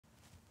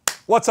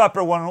What's up,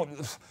 everyone?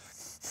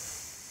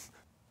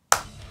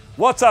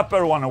 What's up,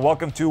 everyone, and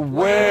welcome to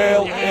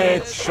Will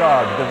It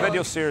Chug, the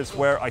video series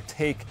where I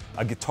take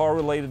a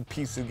guitar-related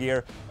piece of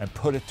gear and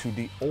put it to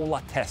the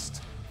Ola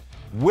test.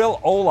 Will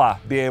Ola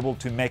be able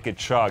to make it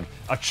chug?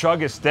 A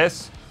chug is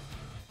this.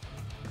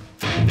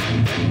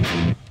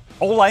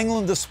 Ola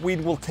Englund the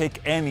Swede will take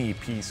any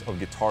piece of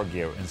guitar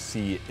gear and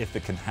see if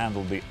it can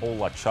handle the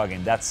Ola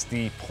chugging. That's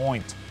the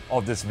point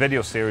of this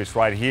video series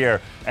right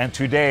here. And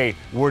today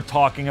we're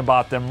talking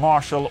about the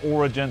Marshall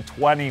Origin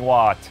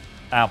 20-watt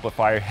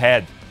amplifier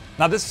head.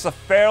 Now this is a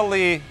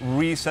fairly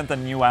recent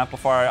and new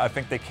amplifier. I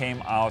think they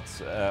came out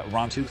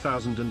around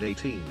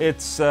 2018.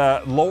 It's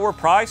lower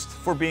priced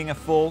for being a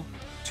full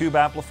tube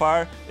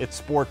amplifier. It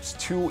sports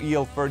two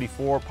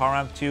EL34 power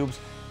amp tubes,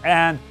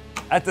 and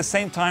at the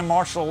same time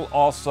Marshall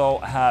also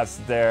has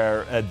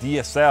their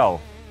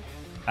DSL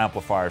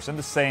amplifiers in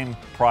the same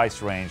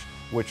price range,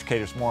 which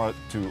caters more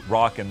to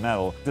rock and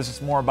metal. This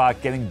is more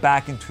about getting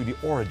back into the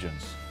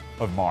origins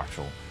of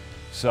Marshall.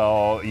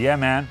 So yeah,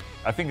 man,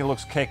 I think it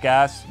looks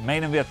kick-ass,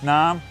 made in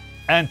Vietnam.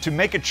 And to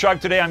make it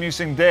chug today, I'm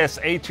using this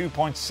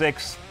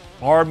A2.6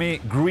 Army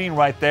green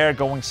right there,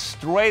 going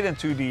straight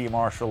into the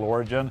Marshall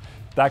Origin.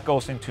 That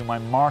goes into my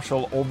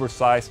Marshall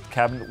oversized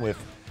cabinet with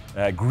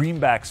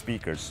greenback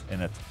speakers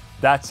in it.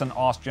 That's an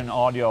Austrian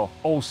Audio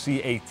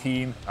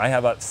OC18. I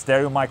have a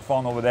stereo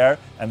microphone over there,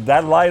 and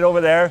that light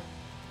over there,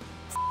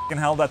 f***ing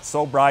hell, that's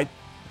so bright.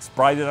 It's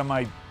brighter than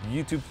my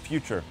YouTube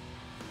future.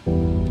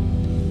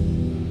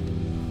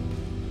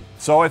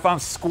 So if I'm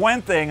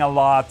squinting a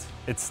lot,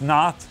 it's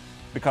not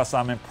because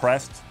I'm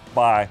impressed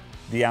by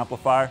the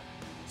amplifier.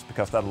 It's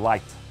because that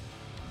light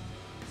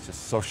is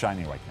just so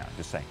shiny right now,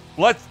 just saying.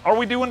 Are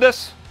we doing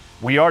this?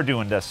 We are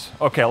doing this.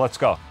 Okay, let's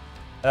go.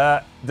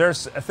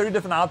 There's 3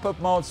 different output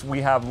modes.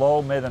 We have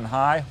low, mid, and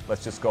high.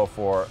 Let's just go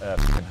for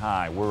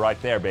high. We're right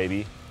there,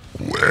 baby.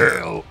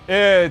 Will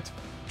it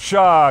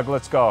chug?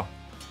 Let's go.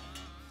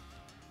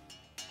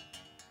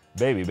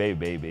 Baby,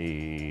 baby,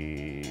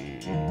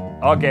 baby.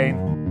 Okay.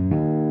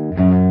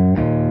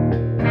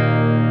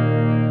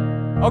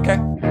 Okay.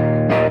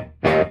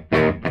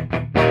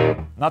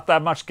 Not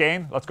that much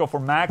gain. Let's go for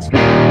max.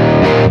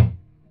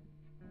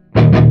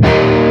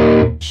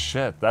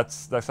 Shit,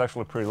 that's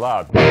actually pretty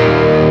loud.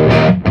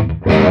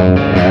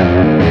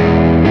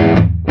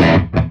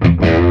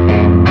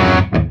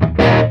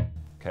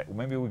 Okay,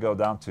 maybe we go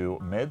down to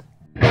mid.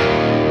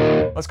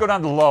 Let's go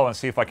down to low and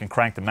see if I can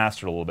crank the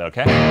master a little bit,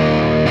 okay?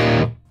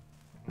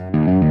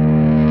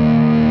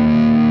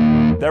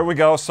 There we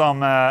go, some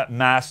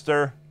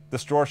master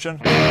distortion.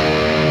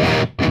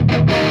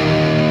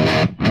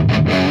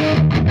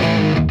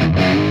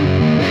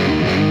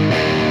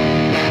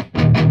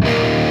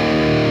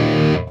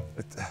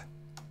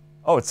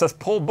 Oh, it says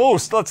pull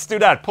boost. Let's do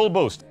that. Pull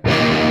boost.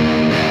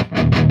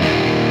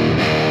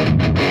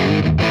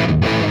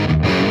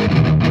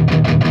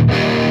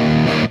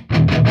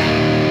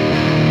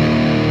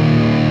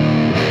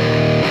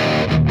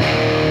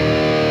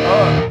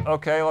 Oh,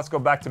 okay, let's go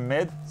back to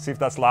mid. See if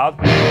that's loud.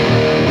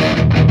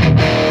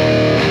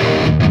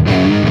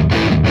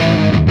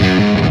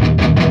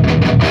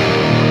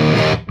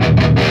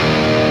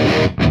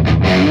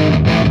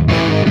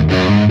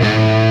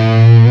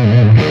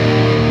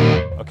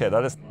 Okay,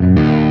 that is...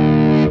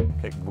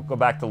 Okay, we'll go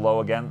back to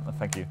low again.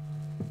 Thank you.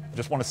 I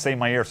just want to save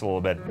my ears a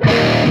little bit.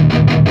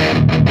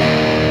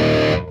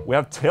 We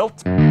have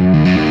tilt.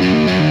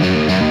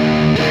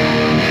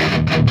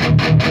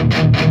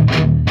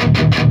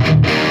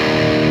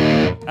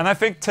 And I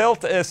think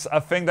tilt is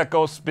a thing that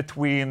goes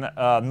between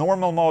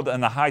normal mode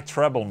and a high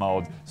treble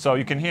mode. So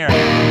you can hear...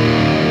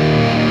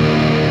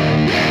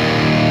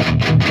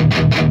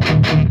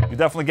 You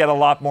definitely get a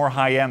lot more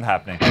high end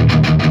happening.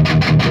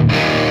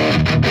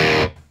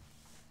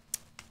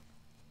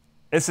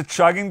 Is it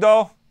chugging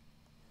though?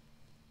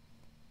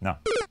 No,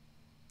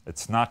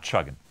 it's not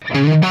chugging.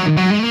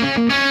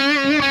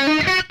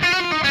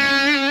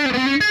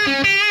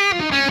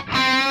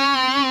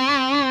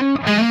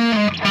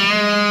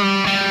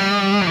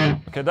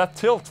 Okay, that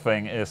tilt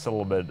thing is a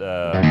little bit,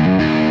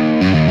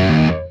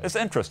 it's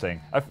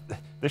interesting.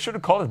 They should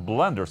have called it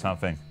blend or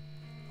something.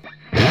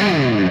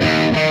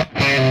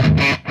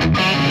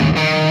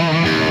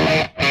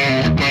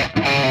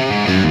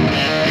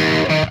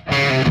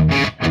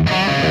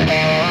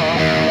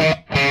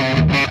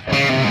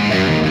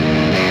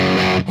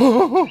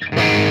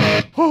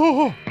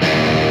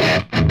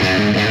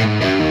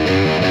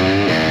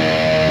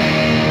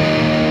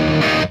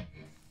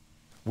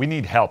 We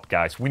need help,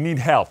 guys. We need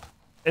help.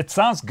 It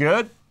sounds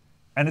good,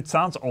 and it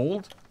sounds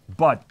old,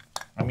 but,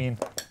 I mean,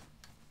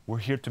 we're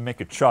here to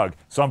make it chug.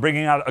 So I'm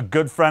bringing out a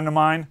good friend of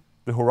mine,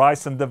 the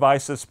Horizon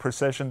Devices,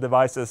 Precision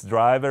Devices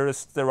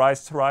Drivers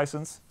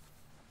Horizons.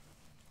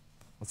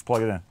 Let's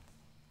plug it in.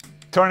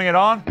 Turning it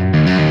on.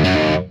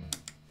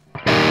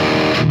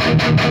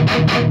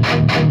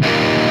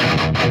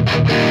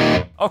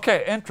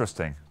 Okay,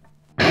 interesting.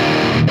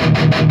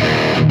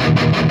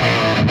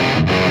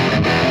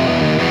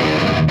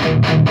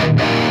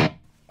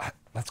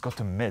 Let's go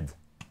to mid.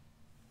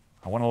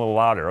 I want a little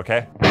louder,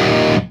 okay?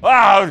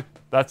 Wow,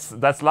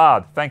 that's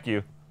loud. Thank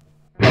you.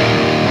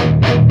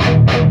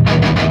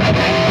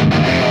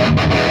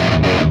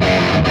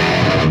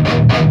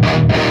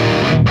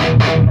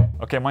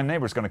 Okay, my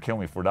neighbor's gonna kill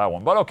me for that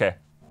one, but okay.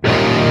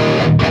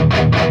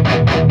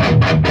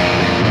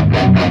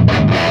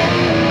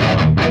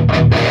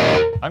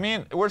 I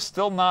mean, we're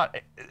still not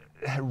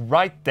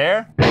right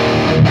there.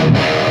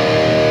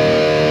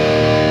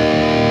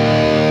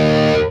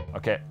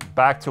 Okay,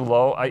 back to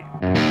low. I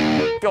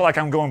feel like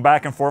I'm going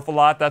back and forth a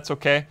lot. That's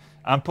okay.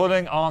 I'm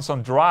putting on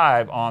some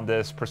drive on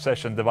this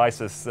Precision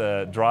Devices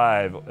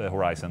drive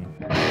horizon.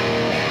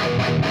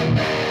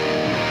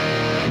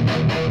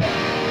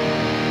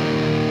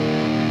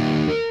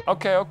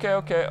 Okay.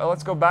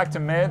 Let's go back to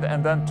mid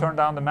and then turn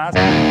down the master.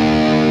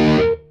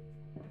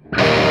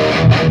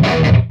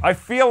 I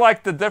feel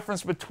like the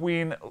difference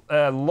between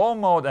low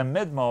mode and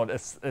mid mode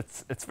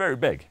it's very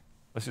big.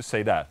 Let's just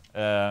say that.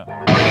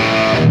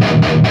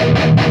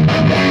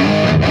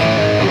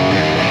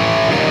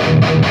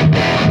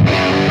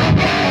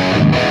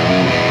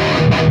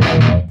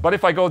 But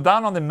if I go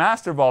down on the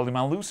master volume,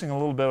 I'm losing a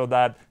little bit of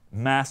that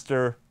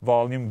master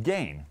volume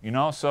gain, you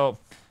know? So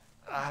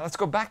let's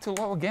go back to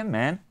low again,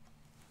 man.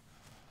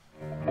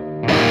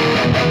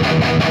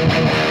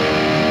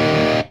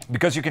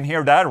 Because you can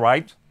hear that,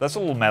 right? That's a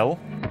little metal.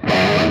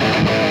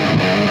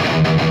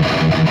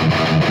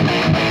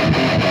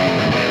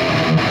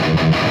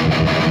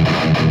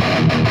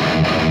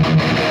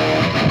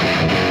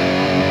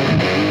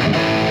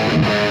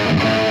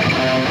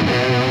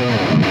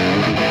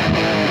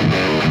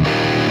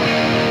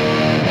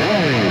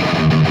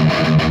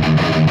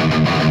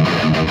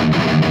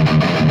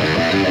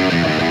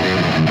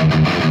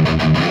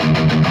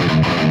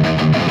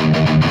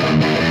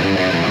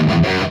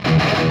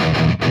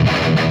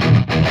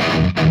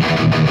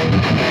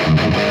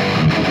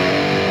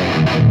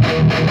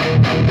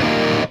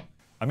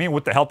 I mean,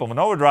 with the help of an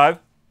overdrive,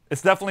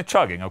 it's definitely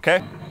chugging,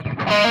 okay?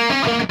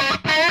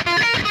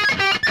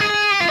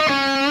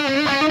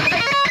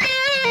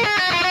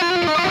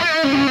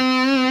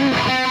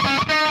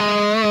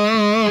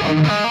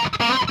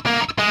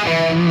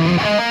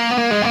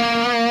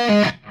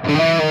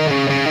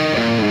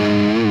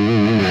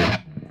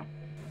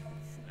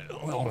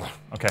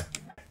 Okay.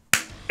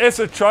 Is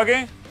it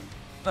chugging?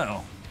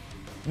 No.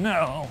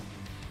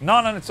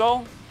 Not on its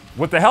own.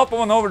 With the help of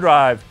an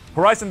overdrive,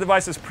 Horizon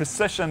Devices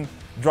Precision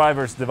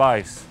Driver's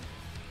device.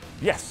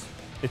 Yes,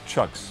 it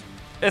chugs.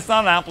 It's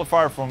not an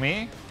amplifier for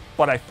me,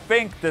 but I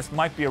think this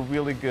might be a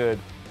really good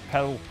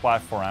pedal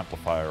platform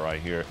amplifier right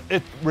here.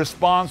 It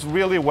responds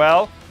really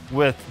well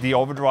with the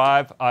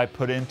overdrive I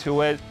put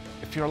into it.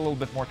 If you're a little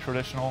bit more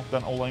traditional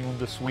than Englund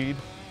the Swede,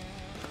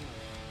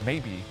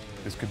 maybe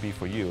this could be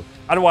for you.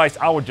 Otherwise,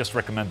 I would just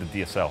recommend the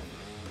DSL.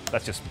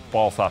 That's just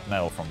balls hot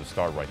metal from the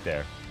start right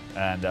there.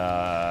 And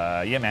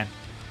yeah, man,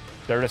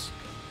 there it is.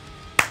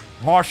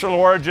 Marshall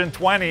Origin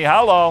 20,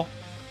 hello,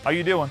 how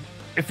you doing?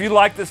 If you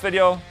like this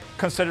video,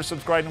 consider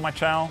subscribing to my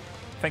channel.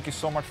 Thank you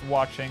so much for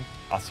watching.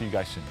 I'll see you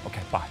guys soon. Okay,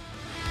 bye.